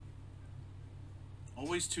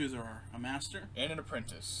Always two there are. A master. And an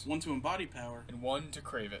apprentice. One to embody power. And one to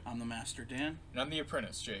crave it. I'm the master, Dan. And I'm the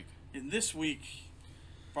apprentice, Jake. And this week,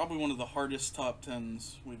 probably one of the hardest top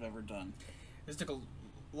 10s we've ever done. This took a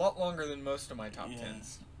lot longer than most of my top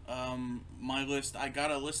 10s. My list, I got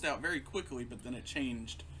a list out very quickly, but then it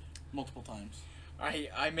changed multiple times.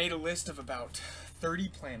 I made a list of about 30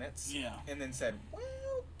 planets. Yeah. And then said, well,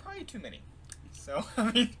 probably too many. So,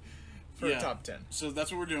 I mean, for a top 10. So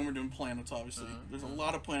that's what we're doing. We're doing planets, obviously. There's a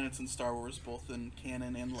lot of planets in Star Wars, both in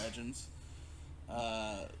canon and Legends.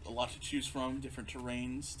 A lot to choose from, different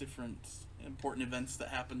terrains, different important events that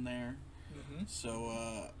happen there. Mm-hmm.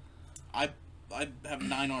 So, I have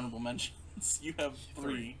 9 honorable mentions. You have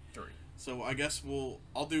 3. 3. So I guess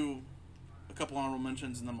I'll do a couple honorable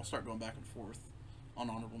mentions, and then we'll start going back and forth on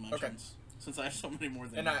honorable mentions. Okay. Since I have so many more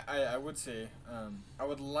than and I would say, I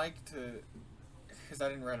would like to, because I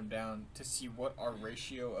didn't write them down, to see what our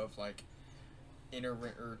ratio of, like, inner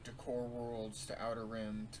or to core worlds to outer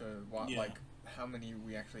rim to what, like, how many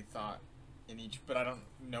we actually thought in each, but I don't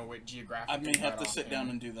know it geographically. I may have to sit down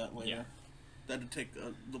and do that later. Yeah. That'd take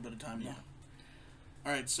a little bit of time, though.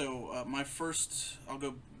 Alright, so my first, I'll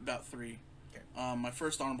go about 3. Okay. My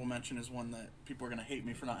first honorable mention is one that people are going to hate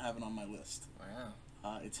me for not having on my list. Wow.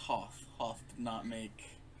 It's Hoth. Hoth did not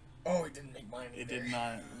make... Oh, it didn't make mine either. It did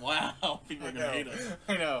not. Wow, people are going to hate us.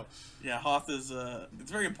 I know. Yeah, Hoth is it's a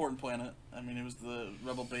very important planet. I mean, it was the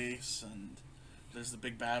rebel base, and there's the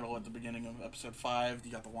big battle at the beginning of episode 5.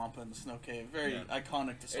 You got the Wampa and the Snow Cave. Very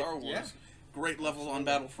iconic to Star Wars. Yeah. Great levels on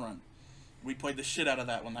Battlefront. We played the shit out of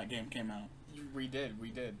that when that game came out. We did.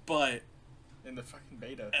 But in the fucking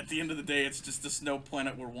beta. At the end of the day, it's just a snow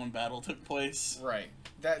planet where one battle took place. Right.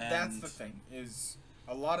 That's the thing, is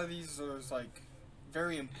a lot of these are like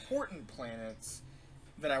very important planets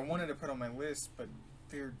that I wanted to put on my list, but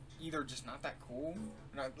they're either just not that cool,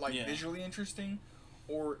 not like visually interesting,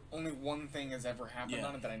 or only one thing has ever happened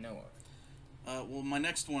on it that I know of. Well, my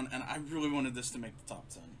next one, and I really wanted this to make the top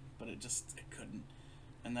 10, but it couldn't,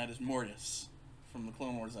 and that is Mortis from the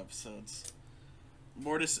Clone Wars episodes.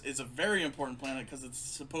 Mortis is a very important planet because it's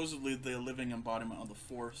supposedly the living embodiment of the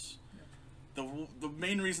Force. Yeah. The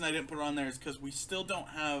main reason I didn't put it on there is because we still don't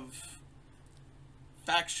have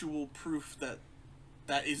factual proof that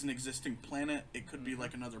that is an existing planet. It could be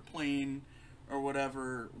like another plane or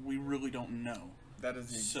whatever. We really don't know. That is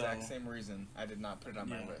the exact same reason I did not put it on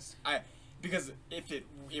my list. Because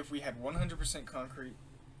if we had 100% concrete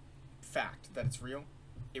fact that it's real,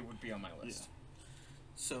 it would be on my list. Yeah.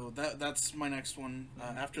 So that's my next one.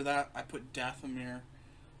 After that, I put Dathomir,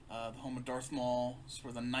 the home of Darth Maul. It's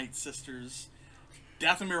where the Night Sisters.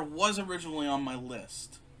 Dathomir was originally on my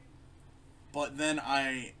list, but then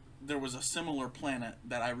there was a similar planet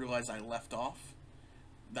that I realized I left off,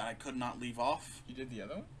 that I could not leave off. You did the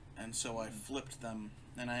other one? And so I flipped them,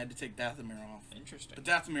 and I had to take Dathomir off. Interesting. But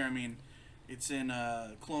Dathomir, I mean, it's in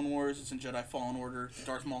Clone Wars, it's in Jedi Fallen Order, the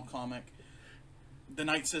Darth Maul comic. The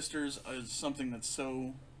Night Sisters is something that's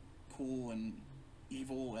so cool and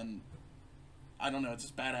evil, and I don't know, it's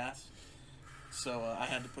just badass. So I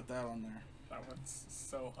had to put that on there. That one's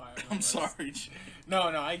so high. I'm sorry. No,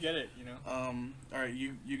 I get it. You know. All right,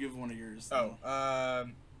 you give one of yours. Oh,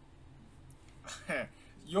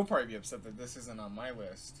 you'll probably be upset that this isn't on my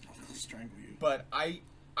list. I'll strangle you. But I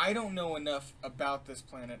don't know enough about this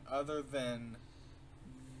planet other than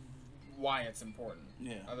why it's important.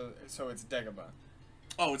 Yeah. So it's Dagobah.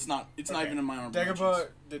 Oh, it's not. It's not even in my honorable Dagobah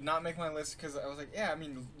mentions. did not make my list because I was like, yeah, I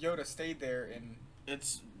mean, Yoda stayed there, and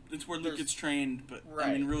it's where Luke gets trained, but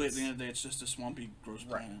I mean, really, at the end of the day, it's just a swampy, gross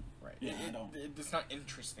planet. Right. Yeah, it's not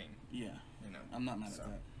interesting. Yeah. You know. I'm not mad at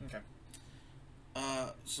that.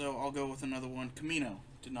 Okay. So I'll go with another one. Camino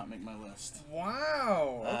did not make my list.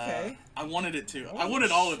 Wow. Okay. I wanted it to. Holy I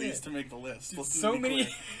wanted all of shit. these to make the list. Dude, so many.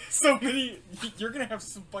 You're gonna have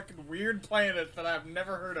some fucking weird planets that I've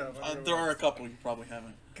never heard of. There are a couple you probably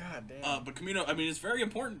haven't. God damn. But Camino, I mean, it's very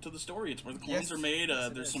important to the story. It's where the clones are made.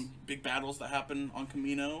 There's some big battles that happen on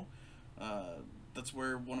Camino. That's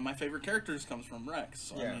where one of my favorite characters comes from, Rex.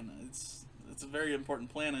 So, I mean, it's a very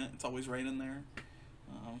important planet. It's always raining there.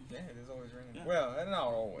 Yeah, it is always raining. Yeah. Well, not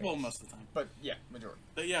always. Well, most of the time. But yeah, majority.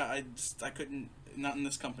 But yeah, I couldn't, not in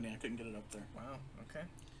this company, I couldn't get it up there. Wow, okay.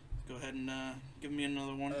 Go ahead and give me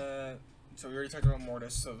another one. So we already talked about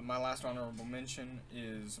Mortis, so my last honorable mention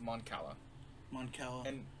is Mon Cala. Mon Cala.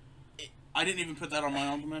 And I didn't even put that on my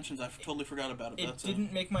honorable mentions. I totally forgot about it. It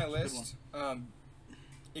didn't make my list.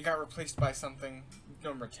 It got replaced by something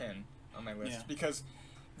number 10 on my list. Because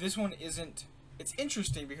this one isn't... It's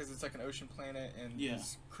interesting because it's like an ocean planet and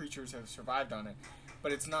these creatures have survived on it.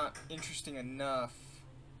 But it's not interesting enough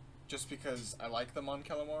just because I like the Mon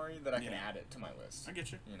Calamari that I can add it to my list. I get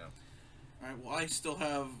you. You know. All right. Well, I still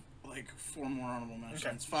have like 4 more honorable mentions.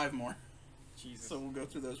 Okay. 5 more. Jesus. So we'll go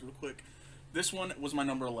through those real quick. This one was my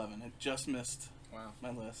number 11. It just missed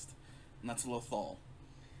my list, and that's Lothal.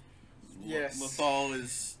 Yes. Lothal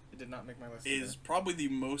is. It did not make my list. Is probably the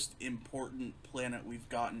most important planet we've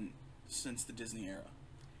gotten since the Disney era.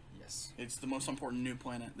 Yes. It's the most important new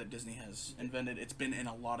planet that Disney has invented. It's been in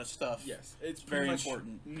a lot of stuff. Yes. It's very much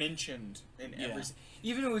important. Mentioned in every...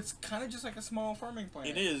 Even though it's kind of just like a small farming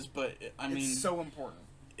planet. It is, but I mean... It's so important.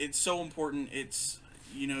 It's so important. It's,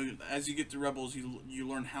 you know, as you get through Rebels, you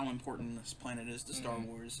learn how important this planet is to Star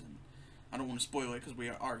Wars. And I don't want to spoil it because we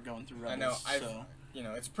are going through Rebels. I know. You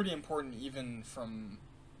know, it's pretty important even from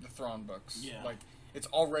the Thrawn books. Yeah. Like, it's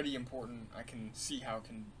already important. I can see how it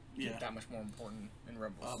can get that much more important in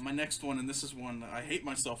Rebels. My next one, and this is one that I hate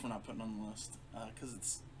myself for not putting on the list, because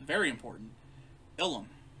it's very important. Ilum.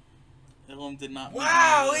 Ilum did not...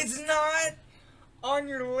 Wow, it's not on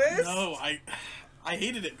your list? No, I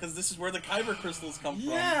hated it, because this is where the Kyber crystals come from.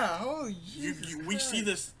 Yeah, holy Jesus We see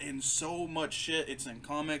this in so much shit. It's in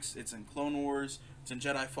comics, it's in Clone Wars, it's in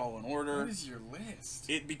Jedi Fallen Order. What is your list?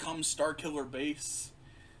 It becomes Starkiller Base.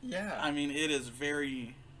 Yeah. I mean, it is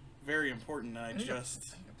very, very important, and I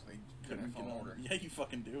just... Jedi Fallen Order. Yeah, you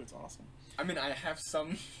fucking do. It's awesome. I mean, I have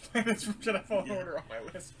some planets from Jedi Fallen Order on my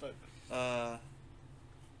list, but...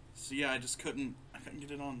 So yeah, I just couldn't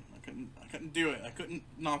get it on. I couldn't do it. I couldn't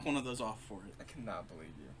knock one of those off for it. I cannot believe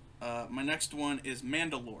you. My next one is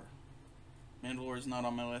Mandalore. Mandalore is not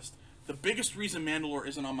on my list. The biggest reason Mandalore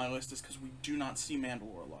isn't on my list is because we do not see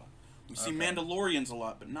Mandalore a lot. We see Mandalorians a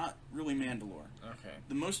lot, but not really Mandalore. Okay.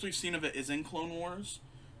 The most we've seen of it is in Clone Wars,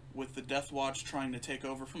 with the Death Watch trying to take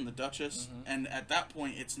over from the Duchess, and at that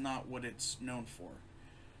point, it's not what it's known for.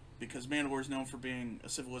 Because Mandalore is known for being a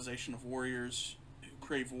civilization of warriors who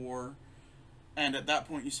crave war, and at that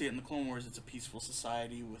point, you see it in the Clone Wars, it's a peaceful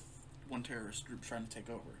society with one terrorist group trying to take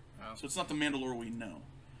over. Wow. So it's not the Mandalore we know.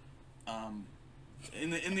 In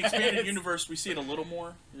the expanded universe, we see it a little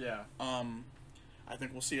more. Yeah. I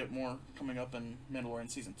think we'll see it more coming up in Mandalorian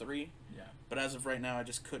Season 3. Yeah. But as of right now, I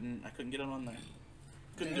just couldn't get it on there.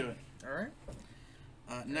 Couldn't do it.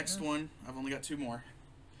 Alright. Next one, I've only got 2 more.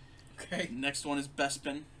 Okay. Next one is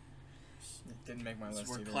Bespin. It didn't make my list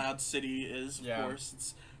where either. Cloud City is, of course.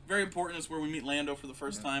 It's very important. It's where we meet Lando for the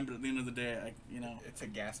first time, but at the end of the day, It's a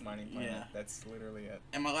gas mining planet. Yeah. That's literally it.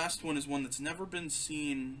 And my last one is one that's never been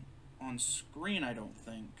seen on screen, I don't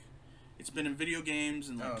think. It's been in video games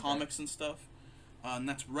and comics and stuff. And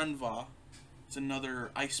that's Renva. It's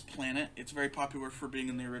another ice planet. It's very popular for being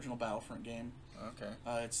in the original Battlefront game. Okay.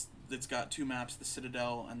 It's got 2 maps, the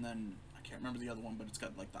Citadel, and then I can't remember the other one, but it's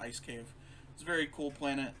got like the ice cave. It's a very cool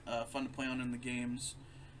planet, fun to play on in the games,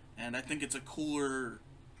 and I think it's a cooler,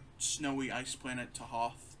 snowy ice planet to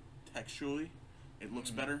Hoth textually. It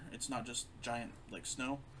looks better. It's not just giant like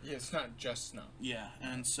snow. Yeah, it's not just snow. Yeah,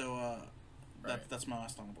 and so that's my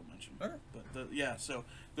last honorable mention. Okay. But so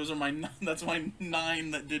those are that's my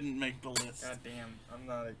 9 that didn't make the list. God damn, I'm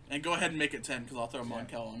not. And go ahead and make it 10 because I'll throw Mon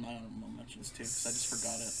Cal on my honorable mentions too because I just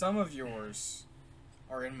forgot it. Some of yours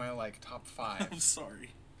are in my top 5. I'm sorry.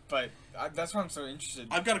 But that's why I'm so interested.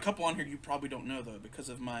 I've got a couple on here you probably don't know, though, because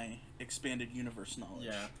of my expanded universe knowledge.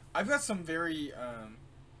 Yeah. I've got some very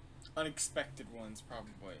unexpected ones,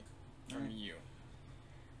 probably, from you.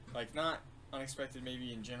 Like, not unexpected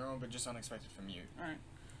maybe in general, but just unexpected from you. All right.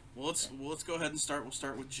 Well, let's go ahead and start. We'll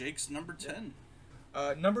start with Jake's number 10.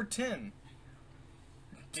 Number 10.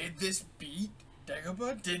 Did this beat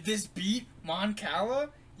Dagobah? Did this beat Mon Cala?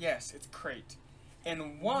 Yes, it's Crate.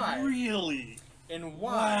 And why? Really? And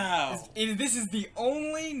why? Wow. This is the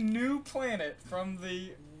only new planet from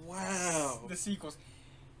the sequels.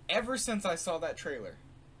 Ever since I saw that trailer,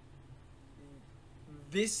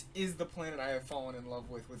 this is the planet I have fallen in love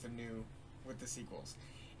with the sequels.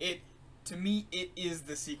 To me, it is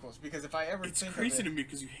the sequels, because if I ever think of it... It's crazy to me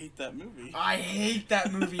because you hate that movie. I hate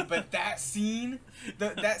that movie, but that scene,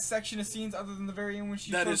 that section of scenes other than the very end when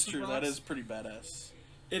she... That is true. That is pretty badass.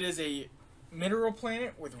 It is a mineral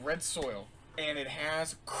planet with red soil. And it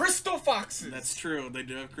has crystal foxes. That's true. They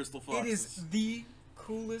do have crystal foxes. It is the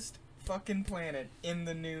coolest fucking planet in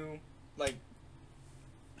the new,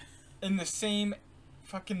 in the same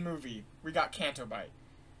fucking movie. We got Canto Bight.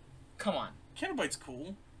 Come on. Canto Bight's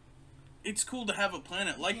cool. It's cool to have a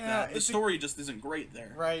planet like that. The story just isn't great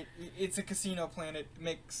there. Right. It's a casino planet.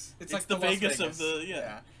 It's like the Las Vegas of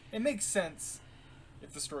the It makes sense.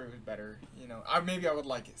 If the story was better, maybe I would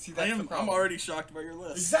like it. See, that's the problem. I'm already shocked by your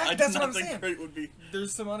list. Exactly, that's what I'm saying. Crate would be.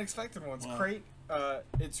 There's some unexpected ones. Wow. Crate,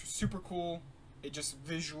 it's super cool. it just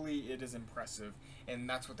visually it is impressive, and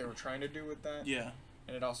that's what they were trying to do with that. Yeah.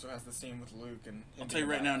 And it also has the same with Luke and. I'll tell you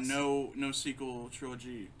right now, no sequel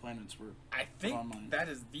trilogy planets were. I think that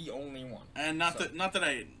is the only one. And not that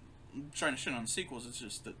I'm trying to shit on sequels. It's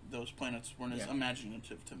just that those planets weren't as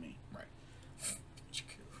imaginative to me. Right.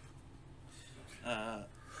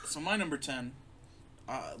 So my number 10.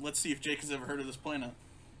 Let's see if Jake has ever heard of this planet.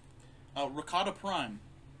 Rakata Prime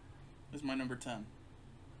is my number 10.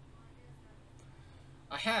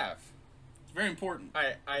 I have. It's very important.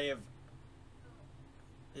 I have.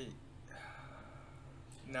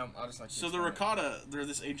 No, I'll just like. So the Rakata, they're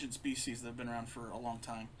this ancient species that have been around for a long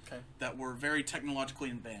time. Okay. That were very technologically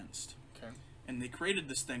advanced. Okay. And they created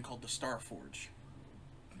this thing called the Starforge,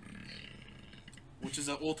 which is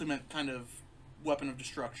an ultimate kind of weapon of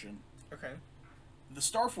destruction. Okay. The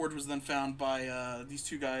Starforge was then found by these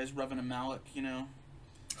two guys, Revan and Malak, you know.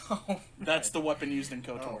 Oh, right. That's the weapon used in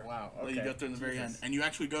KOTOR. Oh, wow. Okay. That you go through in the very end. And you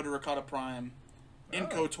actually go to Rakata Prime in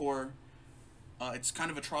KOTOR. It's kind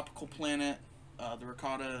of a tropical planet. The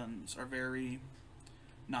Rakatans are very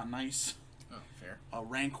not nice. Oh, fair.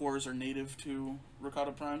 Rancors are native to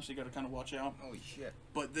Rakata Prime, so you got to kind of watch out. Holy shit.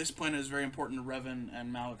 But this planet is very important to Revan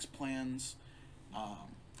and Malak's plans.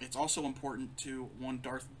 It's also important to one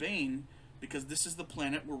Darth Bane, because this is the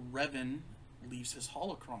planet where Revan leaves his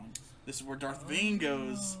holocron. This is where Darth Bane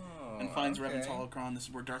goes and finds Revan's holocron. This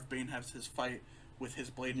is where Darth Bane has his fight with his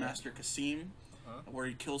Blade Master Kasim, where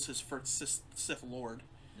he kills his first Sith Lord.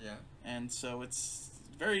 Yeah. And so it's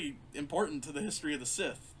very important to the history of the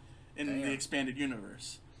Sith in the expanded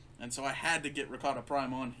universe. And so I had to get Rakata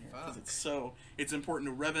Prime on here because it's important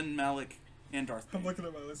to Revan, Malak, and Darth Bane. I'm looking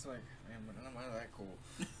at my list like, man, but none of mine are that cool.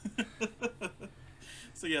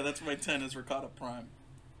 So yeah, that's my 10 is Rakata Prime.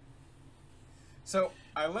 So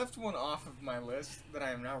I left one off of my list that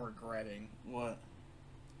I am now regretting. What?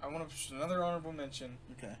 I want to push another honorable mention.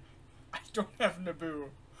 Okay. I don't have Naboo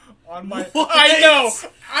on my. What? I know.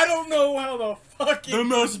 I don't know how the fucking. The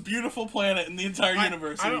most beautiful planet in the entire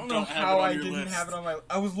universe. I don't know how I didn't list. have it on my.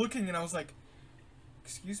 I was looking and I was like,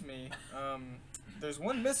 "Excuse me, there's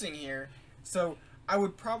one missing here." So I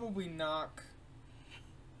would probably knock.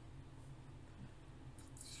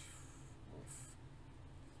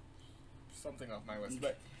 Something off my list,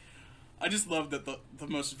 but I just love that the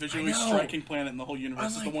most visually striking planet in the whole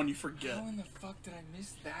universe is the one you forget. How in the fuck did I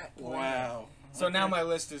miss that planet? Wow. So now my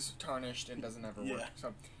list is tarnished and doesn't ever work.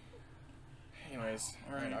 So, anyways,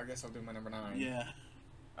 all right. I guess I'll do my number 9.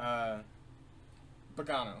 Yeah.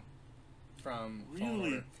 Bogano from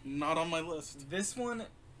Really? Not on my list. This one,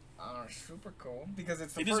 super cool because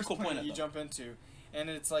it's the first planet you jump into, and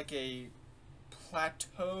it's like a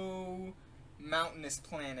plateau, mountainous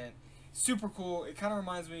planet. Super cool. It kind of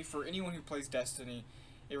reminds me, for anyone who plays Destiny,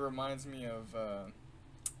 it reminds me of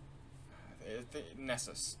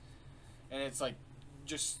Nessus. And it's like,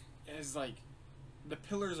 the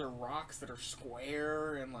pillars are rocks that are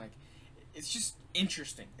square, and like, it's just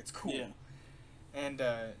interesting. It's cool. Yeah. And,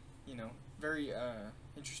 very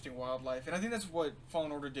interesting wildlife. And I think that's what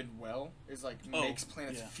Fallen Order did well, is like, makes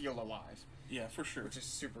planets feel alive. Yeah, for sure. Which is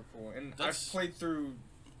super cool. And I've played through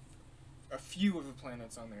a few of the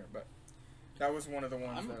planets on there, but that was one of the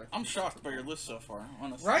ones I'm shocked by your list so far,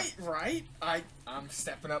 honestly. Right? I'm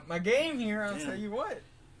stepping up my game here, I'll tell you what.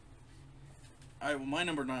 Alright, well, my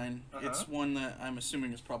number 9, it's one that I'm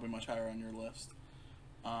assuming is probably much higher on your list.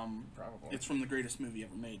 Probably. It's from the greatest movie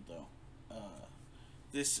ever made, though.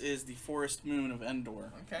 This is the Forest Moon of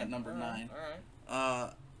Endor at number 9.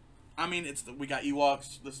 Alright. I mean, we got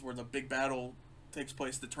Ewoks. This is where the big battle takes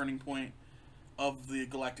place, the turning point of the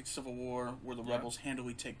Galactic Civil War, where the rebels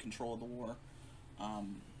handily take control of the war.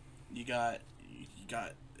 You got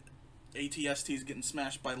AT-STs getting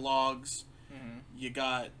smashed by logs. Mm-hmm. You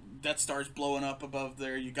got Death Stars blowing up above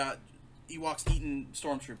there. You got Ewoks eating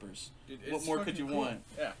stormtroopers. Dude, what more could you want?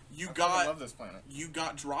 Yeah. I love this planet. You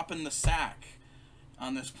got dropping the sack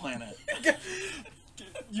on this planet.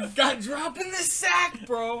 You got dropping the sack,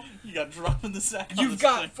 bro. You got dropping the sack. You've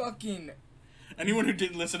got fucking. Anyone who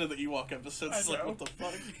didn't listen to the Ewok episodes is like, what the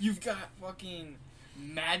fuck? You've got fucking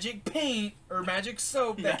magic paint or magic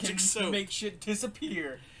soap that can make shit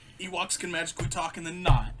disappear. Ewoks can magically talk and then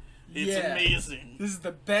not. It's amazing. This is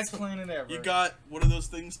the best planet ever. You got, what are those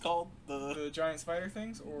things called? The giant spider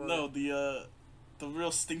things? Or no, the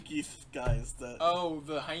real stinky guys that. Oh,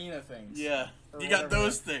 the hyena things. Yeah, you got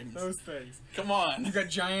those things. Those things. Come on. You got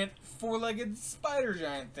giant four-legged spider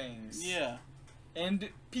giant things. Yeah. And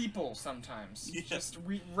people sometimes. Yeah. Just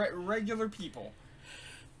regular people.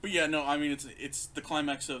 But yeah, no, I mean it's the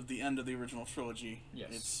climax of the end of the original trilogy. Yes.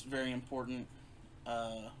 It's very important.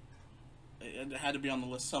 it had to be on the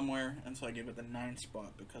list somewhere, and so I gave it the 9th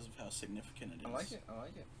spot because of how significant it is. I like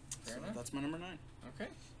it. Fair enough. That's my number 9. Okay.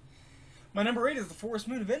 My number 8 is The Forest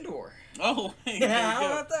Moon of Endor. Oh, hey, yeah, how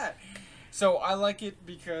about that? So I like it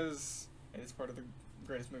because it's part of the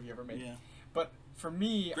greatest movie ever made. Yeah. But for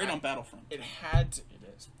me, great on Battlefront. It had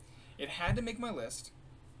to make my list.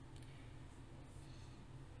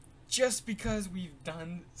 Just because we've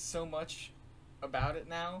done so much about it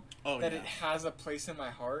now that it has a place in my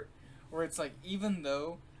heart, where it's like, even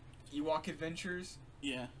though Ewok Adventures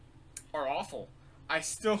are awful, I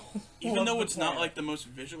still even though it's not like the most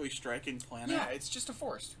visually striking planet. Yeah, it's just a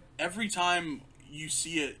forest. Every time you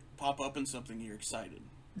see it pop up in something, you're excited.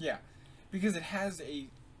 Yeah, because it has a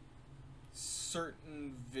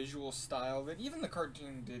certain visual style that even the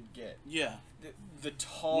cartoon did get. Yeah. The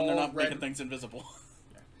tall when they're not making things invisible.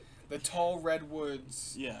 The tall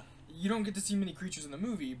redwoods. Yeah. You don't get to see many creatures in the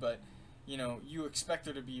movie, but you expect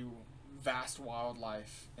there to be vast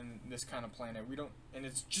wildlife in this kind of planet. We don't, and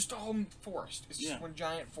it's just all forest. It's just one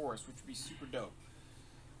giant forest, which would be super dope.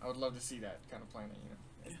 I would love to see that kind of planet.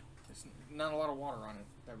 There's not a lot of water on it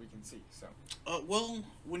that we can see. So. Well,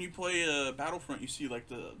 when you play Battlefront, you see like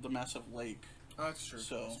the massive lake. Oh, that's true.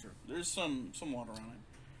 So that's true. There's some water on it.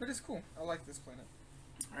 But it's cool. I like this planet.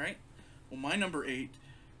 All right. Well, my number 8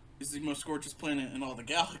 is the most gorgeous planet in all the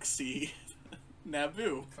galaxy,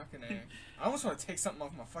 Naboo. Fucking A. I almost want to take something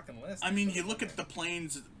off my fucking list. I mean, you look at the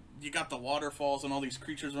plains, you got the waterfalls and all these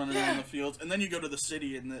creatures running around the fields, and then you go to the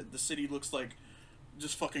city, and the city looks like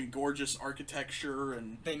just fucking gorgeous architecture,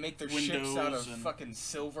 and they make their ships out of fucking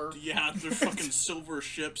silver. Yeah, they're fucking silver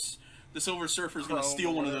ships. The Silver Surfer's gonna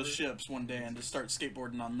steal one of those ships one day and just start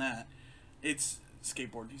skateboarding on that. It's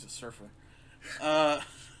skateboard. He's a surfer.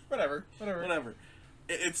 Whatever.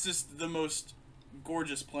 It's just the most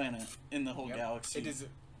gorgeous planet in the whole galaxy. It is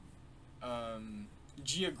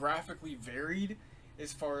geographically varied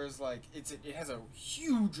as far as like it has a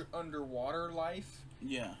huge underwater life.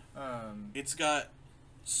 Yeah. It's got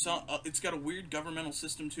a weird governmental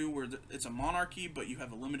system too, where it's a monarchy, but you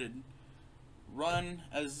have a limited run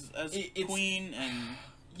as queen, and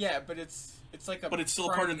but it's like but it's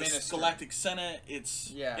still a part of the Galactic Senate.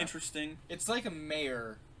 It's interesting. It's like a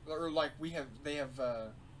mayor. Or like they have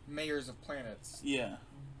mayors of planets. Yeah.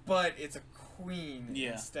 But it's a queen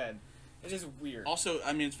instead. It is weird. Also,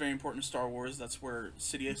 I mean, it's very important to Star Wars. That's where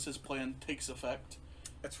Sidious's plan takes effect.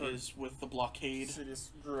 That's right. Is with the blockade. Sidious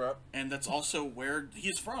grew up. And that's also where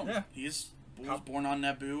he's from. Yeah. He was born on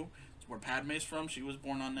Naboo. It's where Padme's from. She was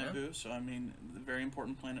born on Naboo. Yeah. So, I mean, a very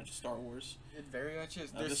important planet to Star Wars. It very much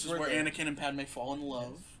is. This is where Anakin and Padme fall in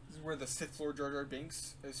love. This is where the Sith Lord Jar Jar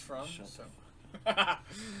Binks is from.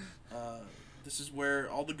 This is where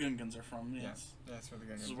all the Gungans are from. Yes, that's where the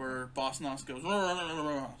Gungans. This is where Boss Nass goes.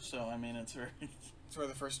 So I mean, it's very. It's where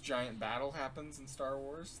the first giant battle happens in Star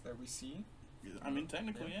Wars that we see. I mean,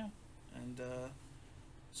 technically, and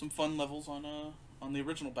some fun levels on the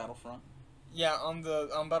original Battlefront. Yeah, on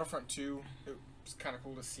Battlefront 2, it was kind of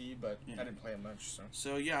cool to see, but I didn't play it much.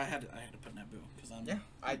 So yeah, I had to put Naboo because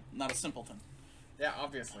I'm not a simpleton. Yeah,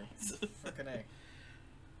 obviously. Fucking A.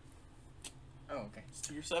 Oh, okay.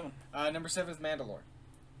 So you're 7. Number 7 is Mandalore.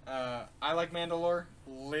 I like Mandalore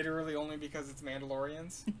literally only because it's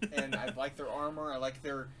Mandalorians, and I like their armor. I like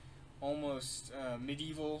their almost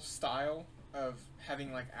medieval style of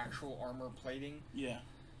having like actual armor plating. Yeah.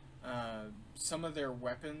 Some of their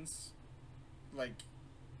weapons, like,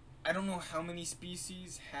 I don't know how many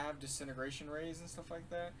species have disintegration rays and stuff like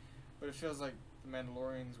that, but it feels like the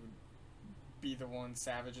Mandalorians would be the ones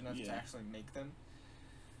savage enough to actually make them.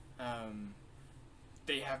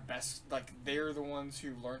 They have they're the ones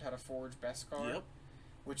who learned how to forge Beskar,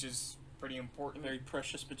 which is pretty important. Very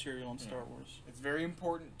precious material in Star Wars. It's very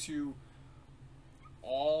important to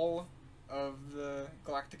all of the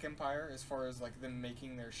Galactic Empire as far as like them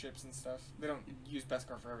making their ships and stuff. They don't use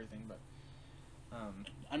Beskar for everything, but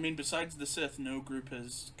I mean, besides the Sith, no group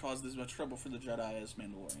has caused as much trouble for the Jedi as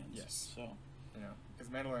Mandalorians. Yes. So,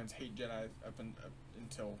 because Mandalorians hate Jedi up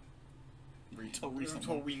until recently.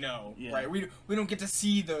 Until we know, right? We don't get to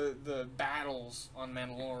see the battles on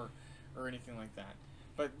Mandalore or anything like that.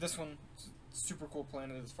 But this one, super cool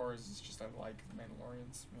planet as far as it's just I like the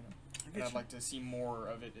Mandalorians, and I'd like to see more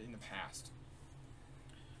of it in the past.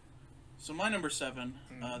 So my number 7,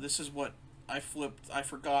 this is what I flipped. I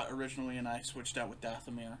forgot originally, and I switched out with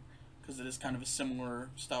Dathomir because it is kind of a similar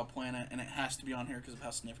style planet, and it has to be on here because of how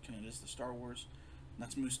significant it is to Star Wars. And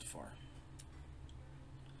that's Mustafar.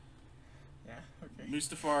 Yeah, okay.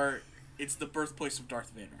 Mustafar, it's the birthplace of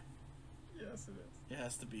Darth Vader. Yes, it is. It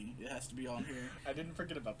has to be. It has to be on here. I didn't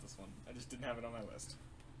forget about this one. I just didn't have it on my list.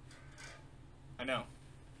 I know.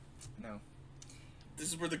 This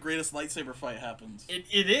is where the greatest lightsaber fight happens.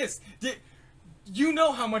 It is. You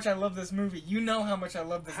know how much I love this movie. You know how much I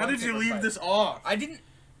love this. How did you leave fight. this off? I didn't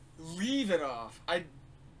leave it off. I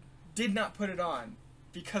did not put it on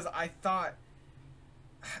because I thought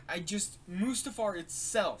Mustafar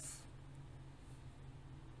itself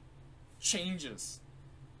changes,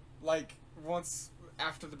 like once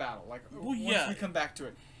after the battle, like once we come back to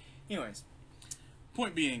it. Anyways,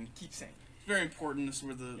 point being, keep saying it's very important. This is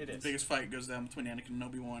where the biggest fight goes down between Anakin and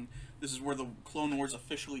Obi-Wan. This is where the Clone Wars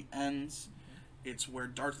officially ends. It's where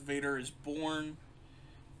Darth Vader is born.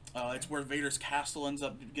 It's where Vader's castle ends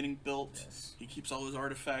up getting built. Yes. He keeps all his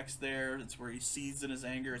artifacts there. It's where he seethes in his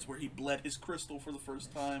anger. It's where he bled his crystal for the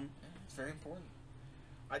first time. Yeah, it's very important.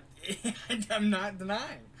 I'm not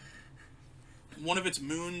denying. One of its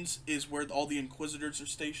moons is where all the Inquisitors are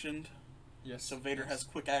stationed. Yes. So Vader has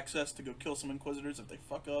quick access to go kill some Inquisitors if they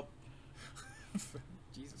fuck up.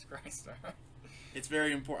 Jesus Christ. It's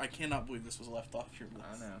very important. I cannot believe this was left off your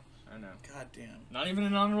list. I know. God damn. Not even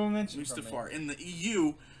an honorable mention. Mustafar. In the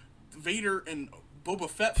EU, Vader and Boba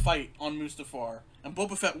Fett fight on Mustafar, and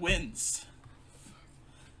Boba Fett wins.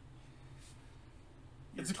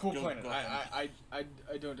 It's a cool planet. I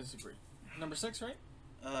don't disagree. Number 6, right?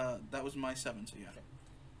 That was my 7, so yeah.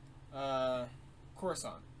 Okay.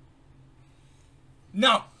 Coruscant.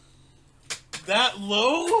 No! That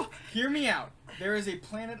low? Hear me out. There is a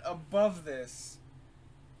planet above this.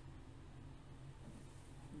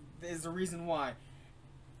 Is the reason why.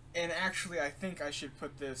 And actually, I think I should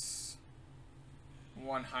put this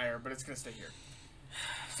one higher, but it's going to stay here.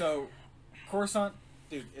 So, Coruscant,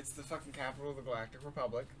 dude, it's the fucking capital of the Galactic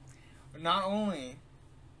Republic. Not only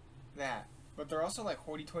that, but they're also like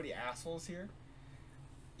hoity-toity assholes here.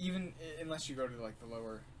 Even unless you go to like the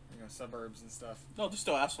lower, suburbs and stuff. No, they're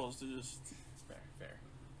still assholes. They're just fair.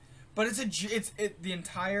 But the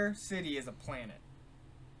entire city is a planet.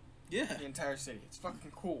 Yeah. The entire city. It's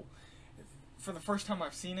fucking cool. For the first time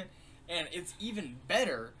I've seen it, and it's even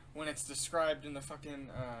better when it's described in the fucking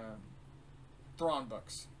Thrawn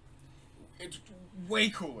books. It's way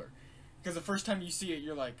cooler. Because the first time you see it,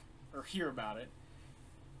 you're like, or hear about it,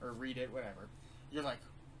 or read it, whatever, you're like,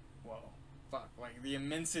 whoa, fuck. Like, the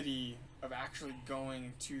immensity of actually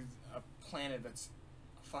going to a planet that's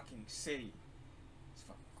a fucking city is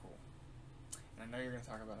fucking cool. And I know you're going to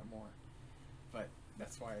talk about it more, but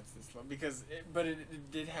that's why it's this low. Because,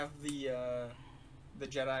 it did have the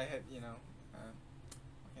Jedi had, I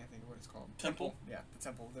can't think of what it's called. Temple? Yeah, the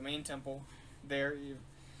temple. The main temple there,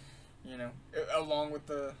 along with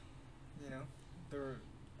the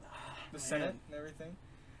Senate and everything.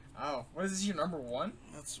 Oh, what is this, your number 1?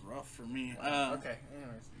 That's rough for me. Okay,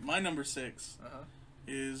 anyways. My number 6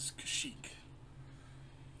 is Kashyyyk.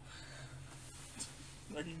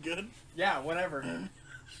 Are you good? Yeah, whatever.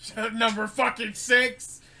 Number fucking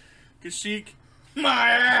 6! Kashyyyk. My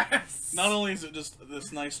ass! Not only is it just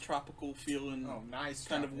this nice tropical feeling, nice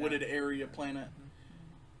kind of wooded area planet,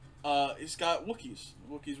 it's got Wookiees.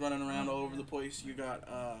 Wookiees running around all over the place. You got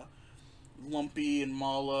Lumpy and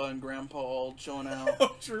Mala and Grandpa all chilling out.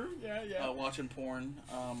 Oh, true. Yeah. Watching porn.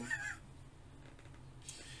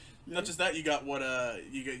 Not just that, you got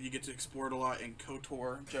you get to explore it a lot in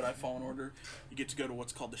KOTOR, Jedi Fallen Order. You get to go to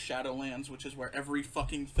what's called the Shadowlands, which is where every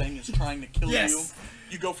fucking thing is trying to kill you.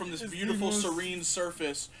 You go from this beautiful, serene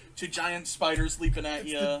surface to giant spiders leaping at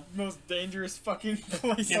you. The most dangerous fucking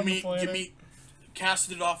place on the planet. You meet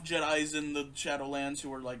casted off Jedis in the Shadowlands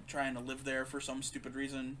who are like trying to live there for some stupid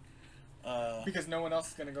reason. Because no one else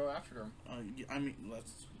is gonna go after them. I mean,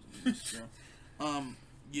 that's true.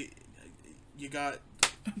 You got.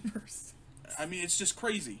 I mean, it's just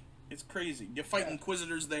crazy. It's crazy. You fight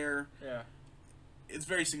Inquisitors there. Yeah. It's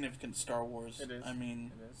very significant to Star Wars. It is. I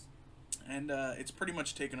mean, it is. And it's pretty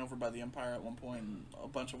much taken over by the Empire at one point, and a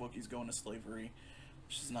bunch of Wookiees go into slavery,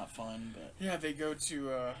 which is not fun. But yeah, they go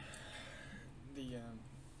to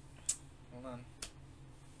hold on.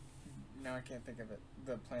 Now I can't think of it.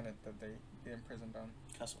 The planet that they get imprisoned on.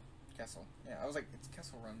 Kessel. Yeah, I was like, it's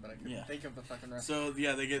Kessel Run, but I couldn't think of the fucking rest. So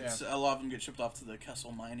yeah, they get a lot of them get shipped off to the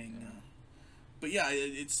Kessel mining. But yeah,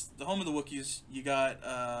 it's the home of the Wookiees. You got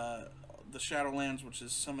the Shadowlands, which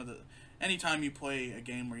is some of the. Anytime you play a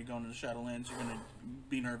game where you go into the Shadowlands, you're gonna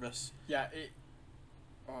be nervous. Yeah, it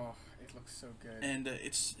looks so good. And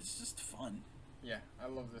it's just fun. Yeah, I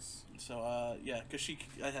love this. So yeah,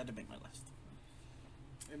 Kashyyyk, I had to make my list.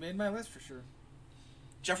 It made my list for sure.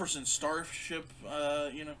 Jefferson Starship,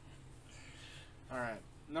 Alright,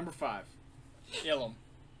 number 5. Ilum.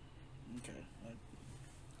 Okay.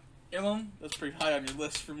 Ilum? That's pretty high on your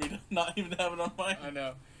list for me to not even have it on mine. I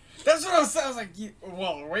know. That's what I was saying. I was like,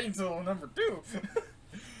 well, wait until number 2.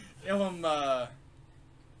 Ilum,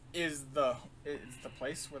 is the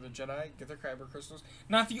place where the Jedi get their kyber crystals.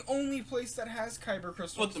 Not the only place that has kyber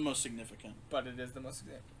crystals, but the most significant. But it is the most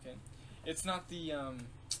significant. It's not the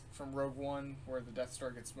from Rogue One where the Death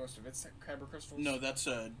Star gets most of its kyber crystals. No, that's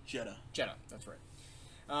Jedha. Jedha, that's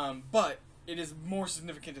right. But it is more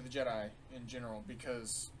significant to the Jedi in general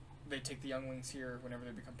because they take the younglings here whenever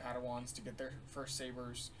they become Padawans to get their first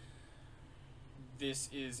sabers. This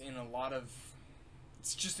is in a lot of...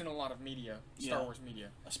 It's just in a lot of media, Star Wars media.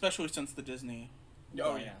 Especially since the Disney...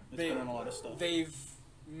 Oh, yeah. It's been in a lot of stuff. They've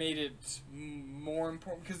made it more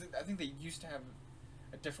important, because I think they used to have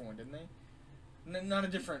a different one, didn't they? Not a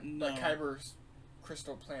different, like, Kyber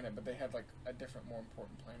crystal planet, but they had, like, a different, more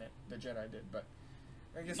important planet. The Jedi did, but...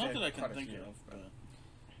 I guess not that I can think of,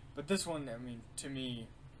 but this one, I mean, to me...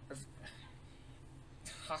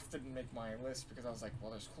 Hoth didn't make my list because I was like,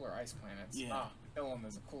 well, there's cooler ice planets. Yeah. Ilum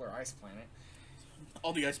is a cooler ice planet.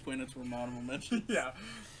 All the ice planets were honorable mentions. Yeah.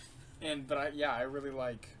 But I really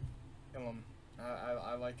like Ilum.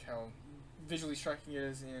 I like how visually striking it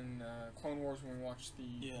is in Clone Wars when we watched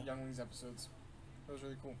the Younglings episodes. That was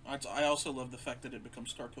really cool. I also love the fact that it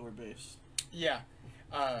becomes Starkiller Base. Yeah.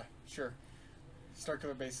 Sure.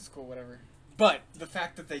 Starkiller Base is cool, whatever. But the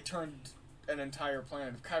fact that they turned an entire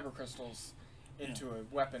planet of kyber crystals into a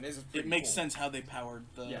weapon is pretty It makes cool. sense how they powered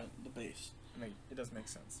the base. It does make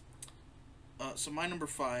sense. So my number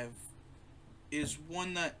 5 is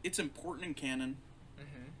one that it's important in canon,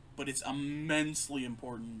 but it's immensely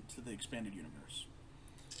important to the expanded universe,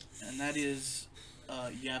 and that is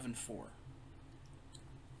Yavin 4.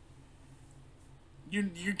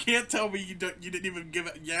 You can't tell me you didn't even give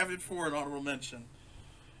Yavin 4 an honorable mention.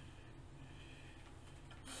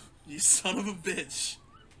 You son of a bitch.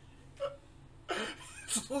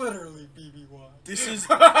 It's literally BB-1. This is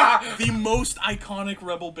the most iconic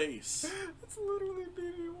Rebel base. It's literally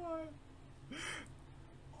BB-1.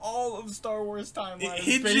 All of Star Wars timeline It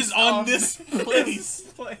hinges on this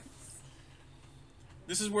place.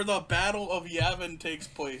 This is where the Battle of Yavin takes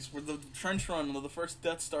place, where the trench run of the first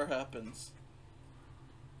Death Star happens.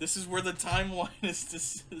 This is where the timeline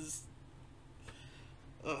is.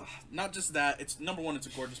 Not just that. It's number one. It's a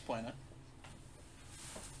gorgeous planet.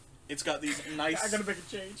 It's got these nice... I gotta make a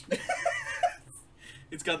change.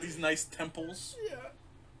 It's got these nice temples.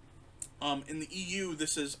 Yeah. In the EU,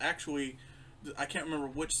 this is actually... I can't remember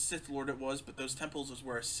which Sith Lord it was, but those temples is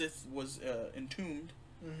where a Sith was entombed.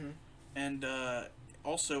 And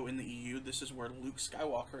also in the EU, this is where Luke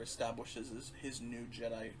Skywalker establishes his new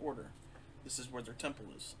Jedi Order. This is where their temple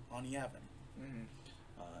is, on Yavin.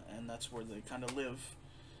 And that's where they kind of live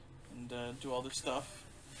and do all their stuff.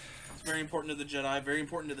 It's very important to the Jedi, very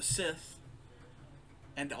important to the Sith.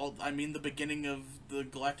 And the beginning of the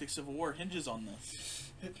Galactic Civil War hinges on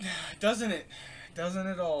this. Doesn't it? Doesn't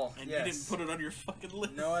it all? And you didn't put it on your fucking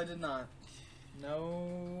list. No, I did not.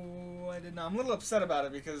 No, I did not. I'm a little upset about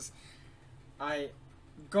it because Crate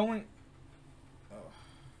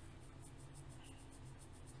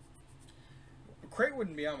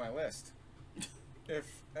wouldn't be on my list if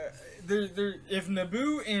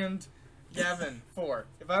Naboo and Yavin 4.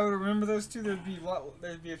 If I would remember those two, there'd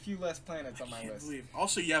be a few less planets on my list.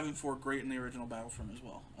 Also, Yavin 4 great in the original Battlefront as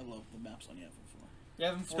well. I love the maps on Yavin 4.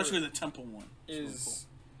 Yavin 4 especially the temple one. Is really cool.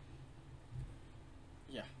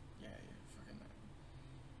 Yeah, fucking.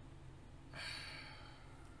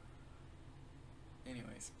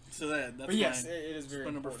 Anyways. So that's but yes, it is very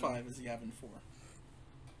important. Number 5 is Yavin 4.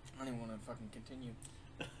 I don't even want to fucking continue.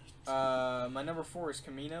 My number 4 is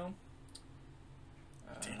Kamino.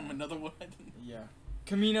 Damn, another one. Yeah,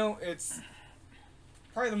 Kamino. It's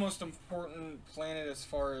probably the most important planet as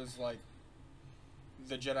far as like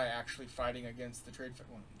the Jedi actually fighting against the Trade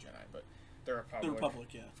Jedi, but the Republic. The Republic,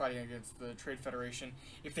 yeah. Fighting against the Trade Federation.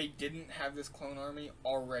 If they didn't have this clone army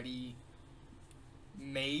already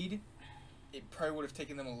made, it probably would have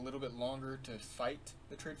taken them a little bit longer to fight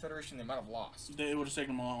the Trade Federation. They might have lost. It would have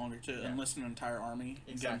taken them a lot longer to enlist an entire army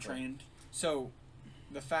and get them trained. So,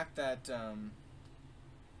 the fact that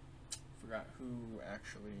forgot who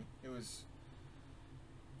actually it was.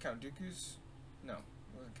 Count Dooku's? No, it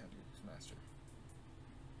wasn't Count Dooku's master.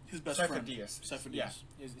 His best friend. Sifo Dyas. Yeah,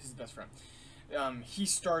 his best friend. He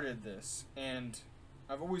started this, and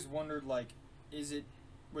I've always wondered, like,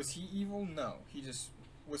 was he evil? No, he just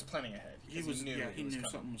was planning ahead. He knew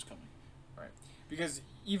something was coming. Right, because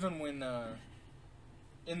even when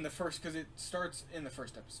in the first, because it starts in the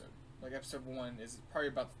first episode. Like, episode 1 is probably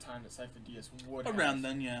about the time that Sifo Dyas would around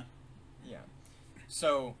then, yeah. Yeah.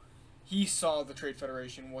 So, he saw the Trade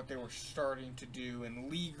Federation, what they were starting to do,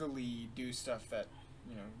 and legally do stuff that,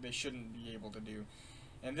 they shouldn't be able to do.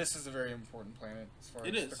 And this is a very important planet as far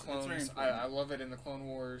It as is. the It's clones. very important. I love it in the Clone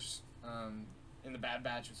Wars. In the Bad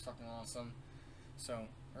Batch, it was fucking awesome. So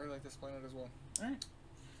I really like this planet as well. All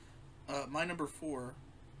right. My number 4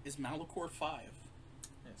 is Malachor 5.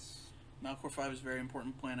 Yes. Malachor 5 is a very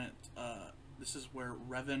important planet. This is where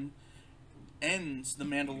Revan ends the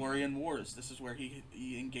Mandalorian Wars. This is where he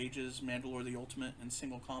engages Mandalore the Ultimate in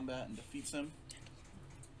single combat and defeats him.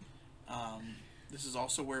 This is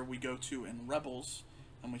also where we go to in Rebels,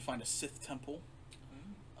 and we find a Sith temple,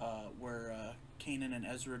 where Kanan and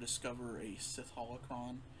Ezra discover a Sith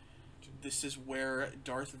holocron. This is where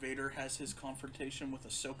Darth Vader has his confrontation with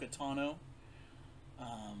Ahsoka Tano.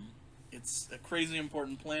 It's a crazy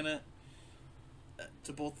important planet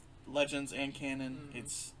to both Legends and canon.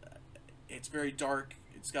 It's very dark.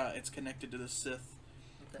 It's connected to the Sith.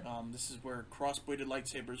 Okay. This is where cross-bladed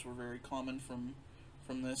lightsabers were very common from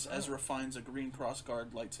this. Oh. Ezra finds a green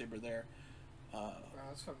crossguard lightsaber there. Wow,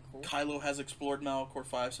 that's fucking cool. Kylo has explored Malachor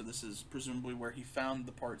 5, so this is presumably where he found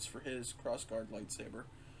the parts for his crossguard lightsaber,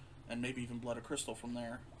 and maybe even Blood of Crystal from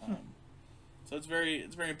there. So it's very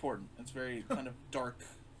important. It's very kind of dark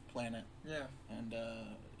planet. Yeah. And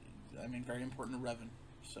very important to Revan.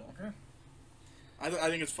 So Okay. I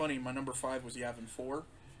think it's funny. My number 5 was Yavin 4.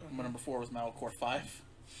 And my number 4 was Malachor 5.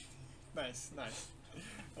 Nice.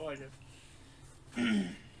 I like it.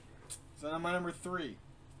 So now my number 3.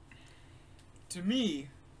 To me,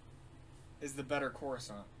 is the better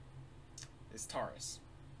Coruscant. Is Taris.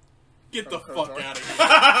 Get the From fuck KOTOR. out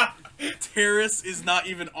of here. Taris is not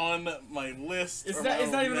even on my list. It's or not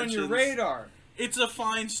my even on your mentions. radar. It's a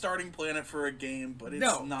fine starting planet for a game, but it's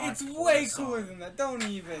No, not. it's way Coruscant. cooler than that. Don't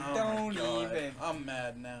even. I'm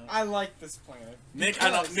mad now. I like this planet. Nick,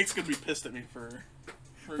 I know Nick's gonna be pissed at me for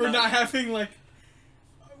not having like.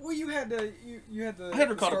 Well, you had the. I had the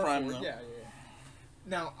Rakata Star Prime, Force. though. Yeah.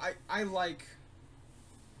 Now I like.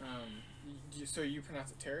 So you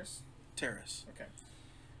pronounce it Terrace? Terrace. Okay.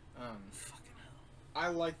 Fucking hell. I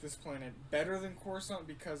like this planet better than Coruscant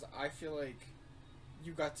because I feel like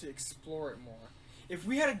you got to explore it more. If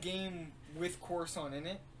we had a game with Coruscant in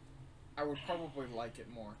it, I would probably like it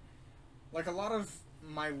more. Like, a lot of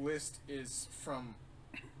my list is from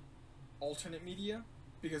alternate media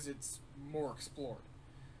because it's more explored.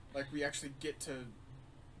 Like, we actually get to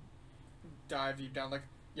dive deep down. Like,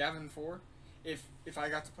 Yavin 4, if I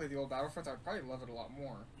got to play the old Battlefronts, I'd probably love it a lot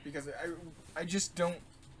more. Because I just don't...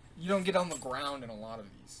 You don't get on the ground in a lot of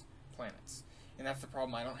these planets. And that's the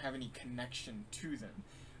problem. I don't have any connection to them.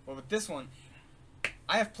 But with this one,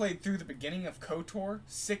 I have played through the beginning of KOTOR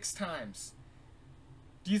 6 times.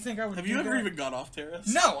 Do you think I would Have do you ever that? even got off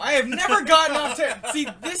Terrace? No, I have never gotten off Terrace. See,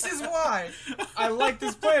 this is why I like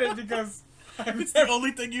this planet, because... It's the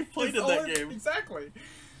only thing you've played in that game. Exactly.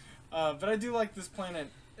 But I do like this planet.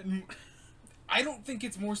 I don't think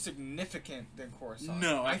it's more significant than Coruscant.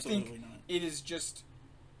 No, absolutely I think not. it is just...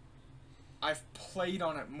 I've played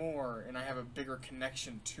on it more, and I have a bigger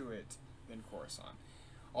connection to it than Coruscant.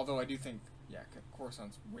 Although I do think, yeah,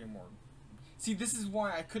 Coruscant's way more... See, this is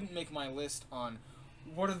why I couldn't make my list on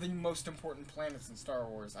what are the most important planets in Star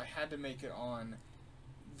Wars. I had to make it on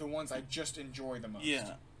the ones I just enjoy the most.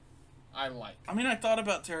 Yeah. I like. I mean, I thought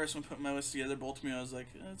about Terrace when putting my list together, but ultimately I was like,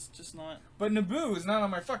 it's just not... But Naboo is not on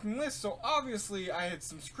my fucking list, so obviously I had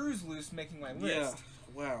some screws loose making my list.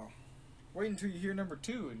 Yeah, wow. Wait until you hear number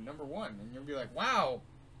 2 and number 1, and you'll be like, wow,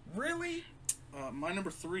 really? My number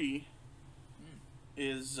 3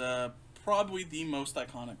 is probably the most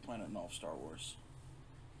iconic planet in all of Star Wars.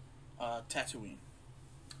 Tatooine.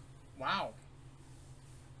 Wow.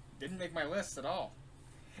 Didn't make my list at all.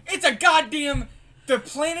 It's a goddamn... The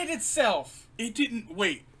planet itself. It didn't...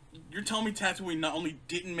 Wait, you're telling me Tatooine not only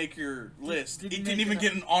didn't make your list, it didn't make even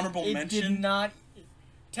get an honorable It mention? did not...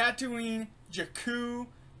 Tatooine, Jakku,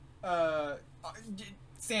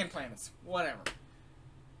 sand planets, whatever.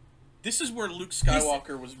 This is where Luke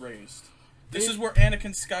Skywalker was raised. This is where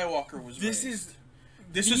Anakin Skywalker was raised.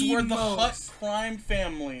 This is where the Hutt crime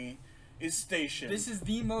family is stationed. This is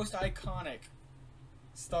the most iconic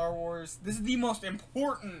Star Wars. This is the most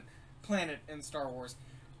important planet in Star Wars.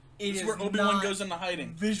 This is where Obi-Wan goes into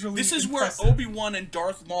hiding. Visually This is impressive. where Obi-Wan and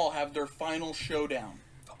Darth Maul have their final showdown.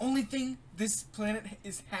 The only thing this planet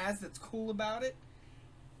has that's cool about it,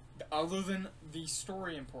 other than the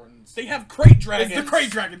story importance, They have Krayt dragons. it's the Krayt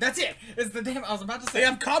Dragon. That's it. It's the damn. I was about to say. They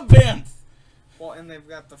have Cobb Vanth. Well, and they've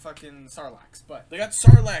got the fucking Sarlacc, but They got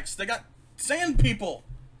Sarlacc. They got Sand People.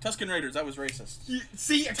 Tusken Raiders. That was racist.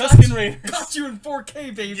 see, I Tusken Raiders. got you in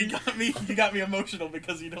 4K, baby. You got me emotional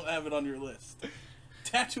because you don't have it on your list.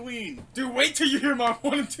 Tatooine. Dude, wait till you hear my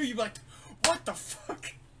 1 and 2. You're like, what the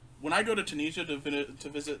fuck? when I go to Tunisia to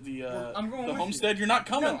visit the I'm going the with homestead, you're not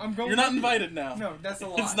coming. No, I'm going You're not with you. invited now. No, that's a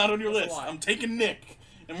lie. It's not on your That's a list. lie. I'm taking Nick,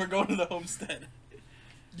 and we're going to the homestead.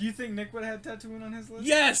 Do you think Nick would have had Tatooine on his list?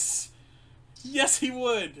 Yes! Yes, he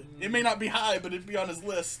would. It may not be high, but it'd be on his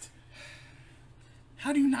list.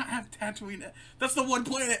 How do you not have Tatooine? That's the one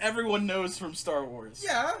planet everyone knows from Star Wars.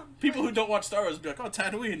 Yeah. People who don't watch Star Wars be like, oh,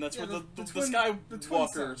 Tatooine, that's Yeah, where the twin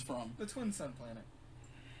Skywalker sun. is from. The Twin Sun planet.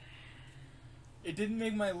 It didn't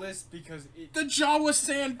make my list because it... The Jawa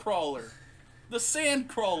Sandcrawler. The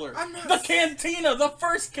Sandcrawler. I'm not... The Cantina. The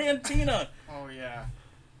first Cantina. Oh, yeah.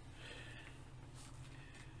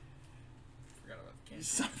 Forgot about the You cantina.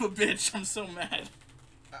 son of a bitch. I'm so mad.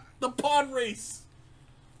 The pod race.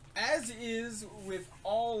 As is with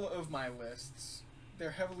all of my lists,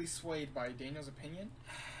 they're heavily swayed by Daniel's opinion.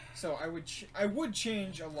 So I would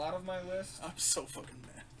change a lot of my lists. I'm so fucking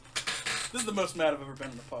mad. This is the most mad I've ever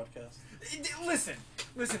been in a podcast. Listen.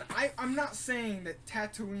 I'm not saying that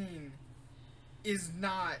Tatooine is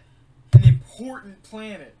not an important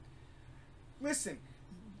planet. Listen,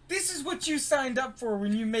 this is what you signed up for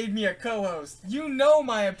when you made me a co-host. You know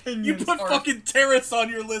my opinions. You put fucking Terrace on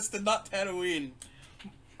your list and not Tatooine.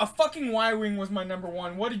 A fucking Y-Wing was my number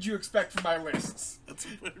one. What did you expect from my lists?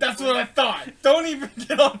 That's what I thought. Don't even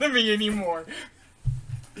get on to me anymore.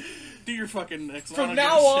 Do your fucking next. From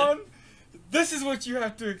now on, this is what you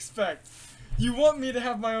have to expect. You want me to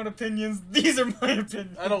have my own opinions? These are my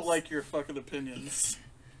opinions. I don't like your fucking opinions.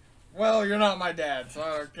 Well, you're not my dad, so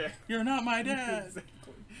I don't care. You're not my dad.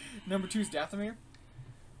 Exactly. Number 2 is Dathomir.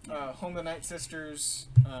 Home of the Night Sisters.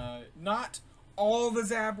 Not all the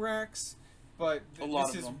Zabraks, but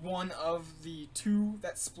this is one of the 2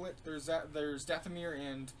 that split. There's Dathomir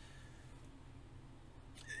and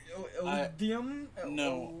Illidium.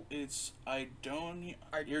 No, it's Idonia,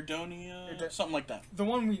 something like that. The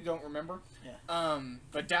one we don't remember. Yeah.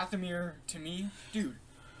 But Dathomir, to me, dude,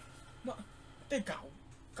 they got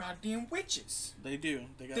goddamn witches. They do.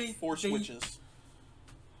 They got Force witches.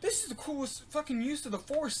 This is the coolest fucking use of the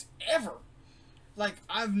Force ever. Like,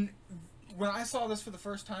 when I saw this for the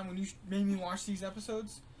first time, when you made me watch these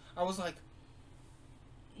episodes, I was like,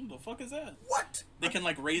 what the fuck is that? What? They can,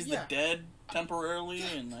 like, raise the dead temporarily?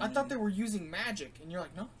 Yeah. And I thought they were using magic, and you're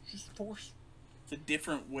like, no, it's just Force. It's a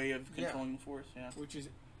different way of controlling the Force, yeah. Which is,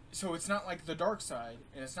 so it's not like the dark side,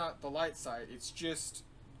 and it's not the light side, it's just,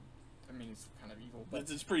 I mean, it's kind of evil, but...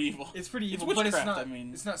 It's pretty evil. It's pretty evil, witchcraft, but it's not, I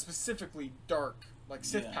mean. It's not specifically dark, like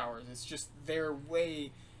Sith powers, it's just their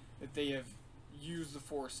way that they have used the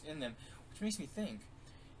Force in them. Which makes me think,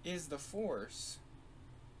 is the Force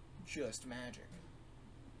just magic?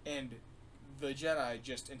 And the Jedi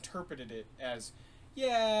just interpreted it as,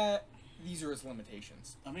 yeah, these are its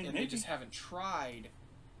limitations. I mean, and maybe. they just haven't tried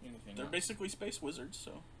anything They're else. basically space wizards,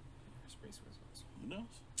 so... Space wizards. Who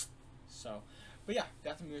knows? So, but yeah,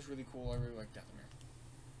 Dathomir is really cool. I really like Dathomir.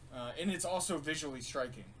 And it's also visually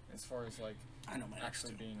striking, as far as, like, I know my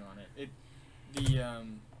actually being on it.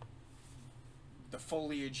 The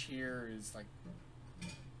foliage here is like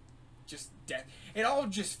just death. It all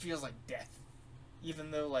just feels like death,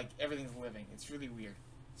 even though like everything's living. It's really weird.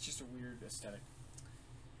 It's just a weird aesthetic.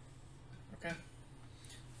 Okay.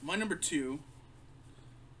 My number 2,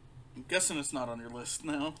 I'm guessing it's not on your list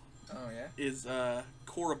now. Oh yeah. Is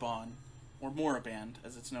Korriban, or Moraband,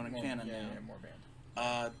 as it's known in canon now. Yeah,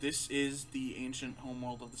 Moraband. This is the ancient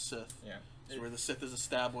homeworld of the Sith. Yeah. It's where the Sith is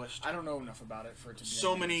established. I don't know enough about it for it to be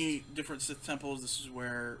so many different Sith temples. This is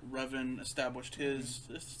where Revan established his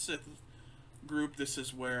Sith group. This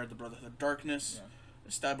is where the Brotherhood of Darkness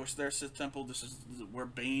established their Sith temple. This is where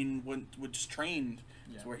Bane was trained.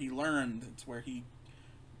 Yeah. It's where he learned. It's where he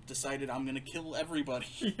decided, I'm going to kill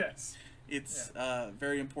everybody. Yes. It's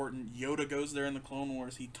very important. Yoda goes there in the Clone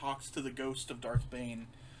Wars. He talks to the ghost of Darth Bane.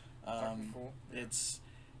 Cool. Yeah.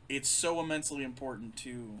 It's so immensely important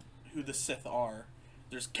to who the Sith are.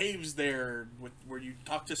 There's caves there where you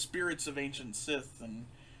talk to spirits of ancient Sith, and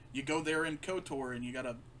you go there in KOTOR, and you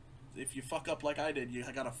gotta, if you fuck up like I did, you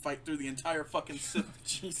gotta fight through the entire fucking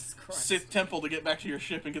Jesus Christ. Sith temple to get back to your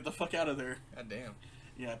ship and get the fuck out of there. God damn.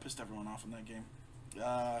 Yeah, I pissed everyone off in that game.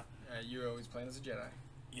 You were always playing as a Jedi.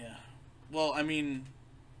 Yeah. Well, I mean,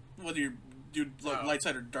 whether you do light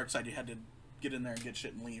side or dark side, you had to get in there and get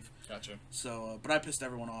shit and leave. Gotcha. So, but I pissed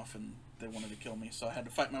everyone off, and they wanted to kill me, so I had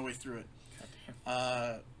to fight my way through it.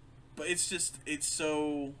 But it's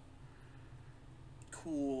so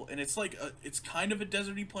cool, and it's like it's kind of a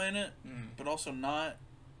deserty planet, but also not.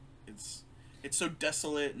 It's so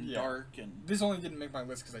desolate and dark, and this only didn't make my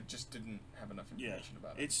list because I just didn't have enough information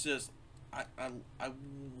about it. It's just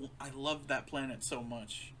I love that planet so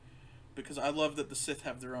much because I love that the Sith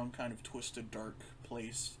have their own kind of twisted, dark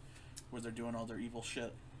place where they're doing all their evil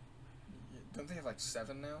shit. Don't they have like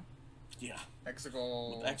 7 now? Yeah.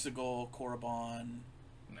 Exegol. With Exegol, Korriban.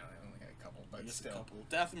 No, they only got a couple, but Just still. a couple.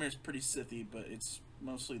 Dathomir's pretty Sithy, but it's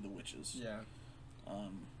mostly the witches. Yeah.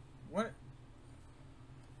 What?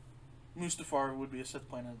 Mustafar would be a Sith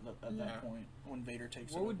planet at that point when Vader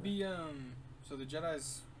takes it over. What would be so the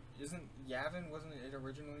Jedi's isn't Yavin, wasn't it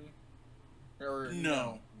originally? Or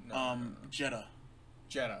no. Jeddah.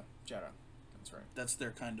 That's right. That's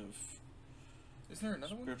their kind of Isn't there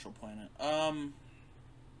another spiritual planet. The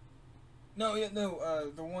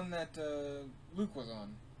one that Luke was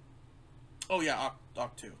on. Oh yeah,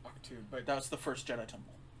 Octu. Octu, but that was the first Jedi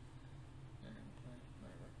temple.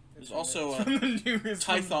 There's It's also from the newest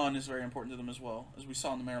Tython is very important to them as well, as we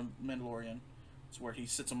saw in the Mandalorian. It's where he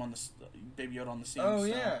sits him on the Baby Yoda on the scene. Oh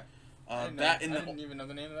yeah. I didn't even know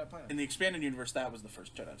the name of that planet. In the expanded universe, that was the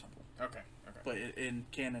first Jedi temple. Okay. But in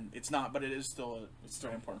canon, it's not. But it is still a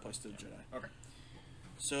very important place to the Jedi. Okay.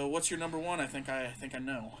 So what's your number one? I think I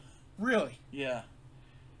know. Really? Yeah.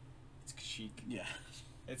 It's Kashyyyk. Yeah.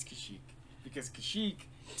 It's Kashyyyk. Because Kashyyyk,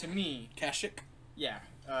 to me... Kashyyyk? Yeah.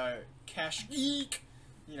 Kashyyyk.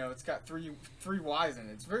 You know, it's got three Y's in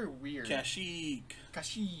it. It's very weird. Kashyyyk.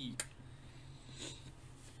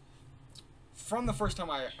 From the first time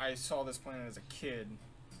I saw this planet as a kid,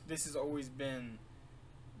 this has always been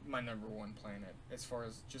my number one planet. As far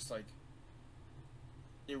as just, like,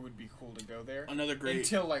 it would be cool to go there. Another great...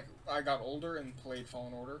 Until, like, I got older and played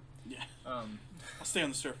Fallen Order. Yeah. I'll stay on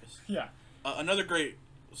the surface. Yeah. Another great...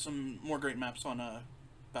 Some more great maps on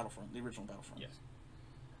Battlefront, the original Battlefront. Yes.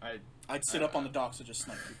 I'd sit up on the docks and just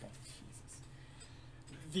snipe people. Jesus.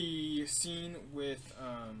 The scene with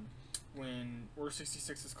when Order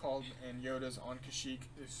 66 is called and Yoda's on Kashyyyk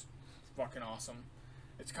is fucking awesome.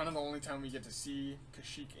 It's kind of the only time we get to see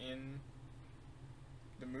Kashyyyk in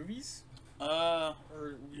the movies. I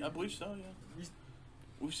believe so. Yeah.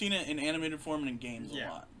 We've seen it in animated form and in games a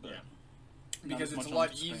lot. But because it's a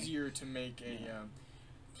lot easier to make a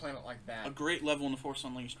planet like that. A great level in the Force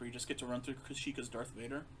Unleashed where you just get to run through Kashyyyk as Darth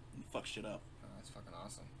Vader and fuck shit up. Oh, that's fucking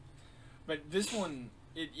awesome. But this one,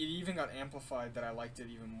 it even got amplified that I liked it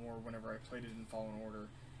even more whenever I played it in Fallen Order,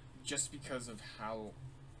 just because of how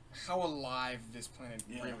alive this planet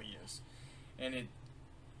really is, and it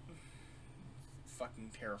fucking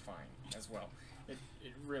terrifying as well. It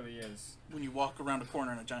really is. When you walk around a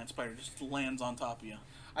corner and a giant spider just lands on top of you.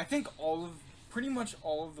 I think pretty much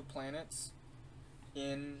all of the planets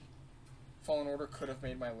in Fallen Order could have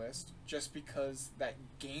made my list, just because that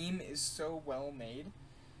game is so well made,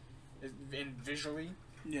 and visually.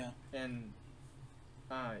 Yeah. And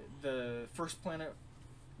the first planet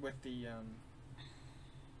with the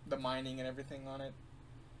mining and everything on it.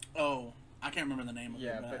 Oh, I can't remember the name of it.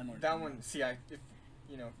 Yeah, but that one. See,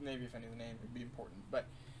 maybe if I knew the name, it'd be important. But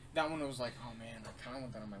that one was like, oh man, I kind of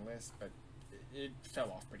want that on my list, but it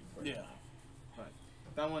fell off pretty quick. Yeah. But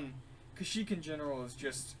that one, Kashyyyk in general is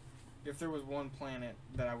just, if there was one planet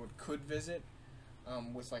that I could visit,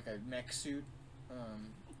 with like a mech suit,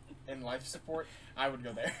 and life support, I would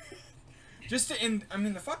go there. Just to end. I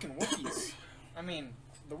mean, the fucking Wookiees. I mean,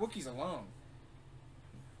 the Wookiees alone.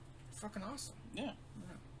 Fucking awesome. Yeah.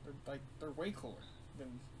 They're way cooler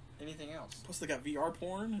than anything else. Plus, they got VR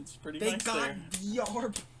porn. It's pretty nice there. They got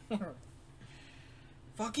VR porn.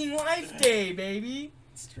 Fucking Life Day, baby.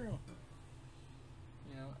 It's true.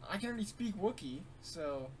 You know, I can already speak Wookiee,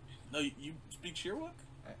 so. No, you speak Sheerwook?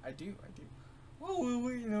 I do. Whoa,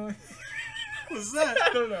 you know. What's that?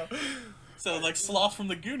 I don't know. So, like Sloth from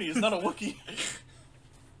the Goonies, not a Wookiee.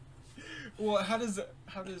 Well, how does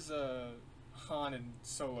Han and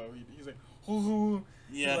Solo? He's like, hoo.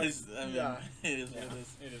 Yeah, like, it is what it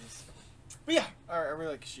is. It is. But yeah, I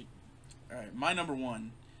really like Kashyyyk. All right, my number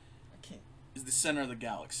one. I can't. Is the center of the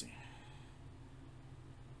galaxy.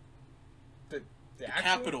 The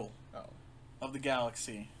capital of the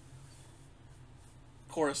galaxy.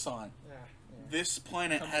 Coruscant. Yeah. This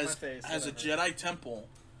planet has a Jedi temple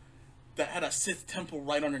that had a Sith temple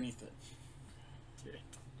right underneath it.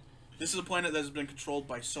 This is a planet that has been controlled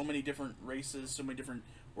by so many different races, so many different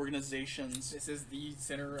organizations. This is the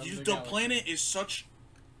center of the galaxy. galaxy. Planet is such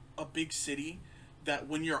a big city that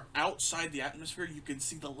when you're outside the atmosphere, you can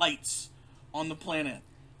see the lights on the planet.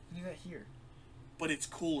 You do that here. But it's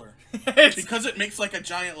cooler. Because it makes like a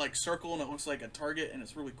giant circle and it looks like a target and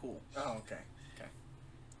it's really cool. Oh, okay.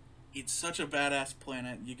 It's such a badass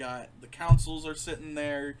planet. You got the councils are sitting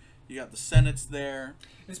there. You got the senates there.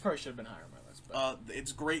 This probably should have been higher on my list. But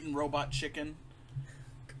it's great in Robot Chicken.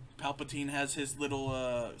 Palpatine has his little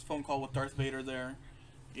phone call with Darth Vader there.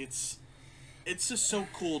 It's just so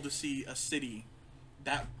cool to see a city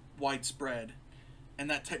that widespread and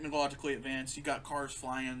that technologically advanced. You got cars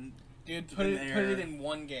flying. Dude, put it in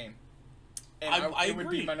one game. And I it would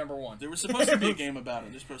agree. be my number one. There was supposed to be a game about it.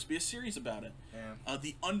 There's supposed to be a series about it. Yeah.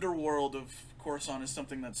 The underworld of Coruscant is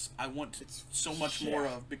something that's I want so much more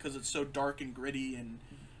of because it's so dark and gritty. And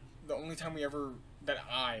the only time that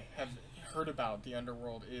I have heard about the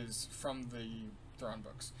underworld is from the Thrawn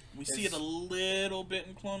books. We see it a little bit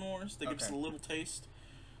in Clone Wars. They give us a little taste.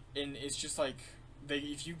 And it's just like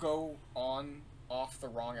if you go off the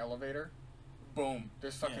wrong elevator, boom,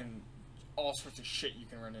 there's fucking all sorts of shit you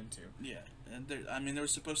can run into. Yeah, and there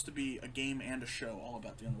was supposed to be a game and a show all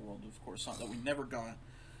about the underworld of Coruscant that we never got,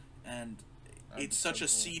 and it's such a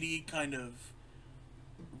seedy kind of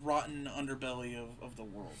rotten underbelly of the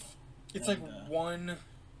world. It's like one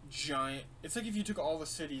giant. It's like if you took all the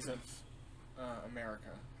cities of America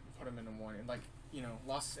and put them into one, and like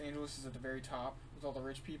Los Angeles is at the very top with all the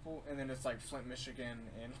rich people, and then it's like Flint, Michigan,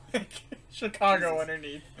 and like Chicago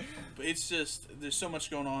underneath. But it's just there's so much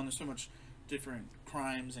going on. There's so much different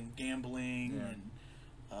crimes and gambling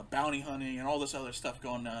and bounty hunting and all this other stuff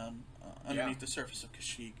going on underneath the surface of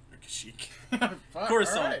Kashyyyk.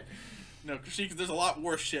 Coruscant. Right. No, Kashyyyk. There's a lot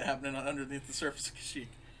worse shit happening underneath the surface of Kashyyyk.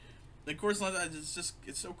 And Coruscant,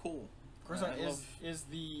 it's so cool. Coruscant is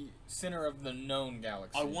the center of the known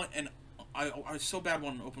galaxy. I so bad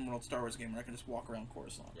want an open world Star Wars game where I can just walk around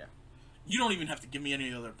Coruscant. Yeah. You don't even have to give me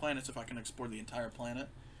any other planets if I can explore the entire planet.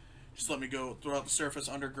 Just let me go throughout the surface,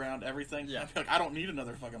 underground, everything. Yeah. I'd be like, I don't need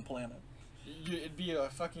another fucking planet. It'd be a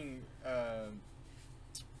fucking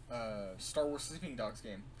Star Wars Sleeping Dogs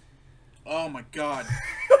game. Oh my god.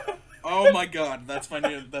 Oh my god. I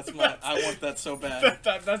want that so bad.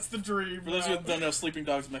 That's the dream. For those who don't know, Sleeping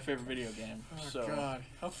Dogs is my favorite video game. Oh god.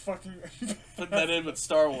 How fucking... Put that in with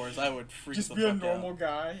Star Wars, I would freak the fuck out. Just be a normal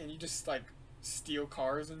guy and you just like steal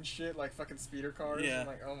cars and shit, like fucking speeder cars. Yeah. And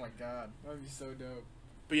like, oh my god. That would be so dope.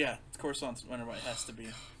 But yeah, Coruscant's whenever it has to be.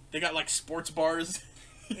 They got like sports bars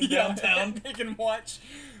in downtown. They can watch.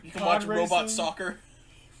 You can watch robot soccer.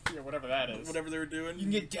 Yeah, whatever that is. Whatever they were doing. You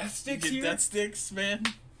can get death sticks here? Death sticks, man.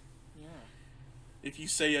 Yeah. If you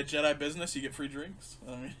say a Jedi business, you get free drinks.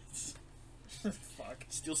 I mean, it's... Fuck.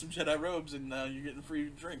 Steal some Jedi robes and you're getting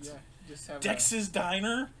free drinks. Yeah. Just have Dex's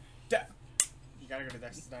Diner. You gotta go to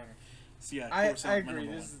Dex's Diner. So yeah, I agree.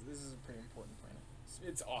 This is a pretty important planet.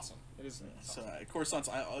 It's awesome. It is. So Coruscant's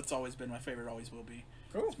it's always been my favorite. Always will be.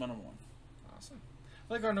 Cool. It's my number one. Awesome. I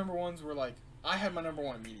feel like our number ones were like I had my number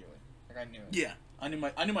one immediately. Like I knew it. Yeah, I knew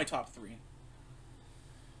my top three.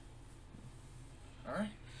 All right.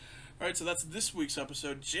 All right. So that's this week's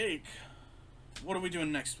episode. Jake, what are we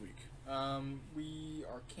doing next week? We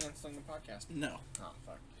are canceling the podcast. No. Oh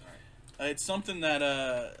fuck. All right. It's something that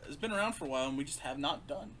has been around for a while and we just have not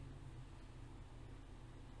done.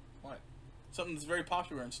 What? Something that's very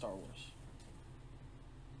popular in Star Wars.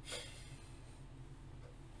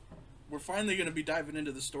 We're finally going to be diving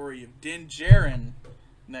into the story of Din Djarin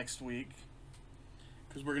next week.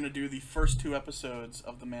 Because we're going to do the first 2 episodes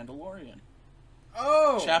of The Mandalorian.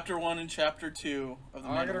 Oh! Chapter 1 and Chapter 2 of The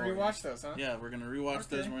Mandalorian. I got to rewatch those, huh? Yeah, we're going to rewatch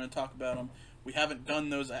those and we're going to talk about them. We haven't done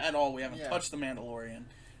those at all. We haven't touched The Mandalorian.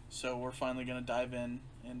 So we're finally going to dive in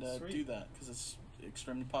and do that. Because it's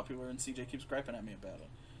extremely popular and CJ keeps griping at me about it.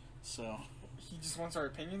 So... He just wants our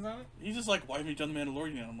opinions on it? He's just like, why haven't you done The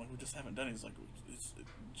Mandalorian yet? I'm like, we just haven't done it. He's like,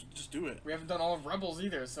 just do it. We haven't done all of Rebels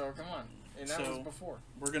either, so come on. And that was before.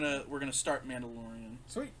 We're gonna start Mandalorian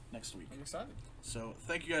next week. I'm excited. So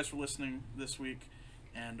thank you guys for listening this week,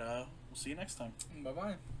 and we'll see you next time.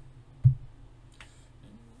 Bye-bye.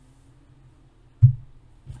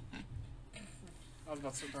 I was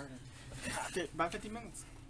about to start talking. About 50 minutes.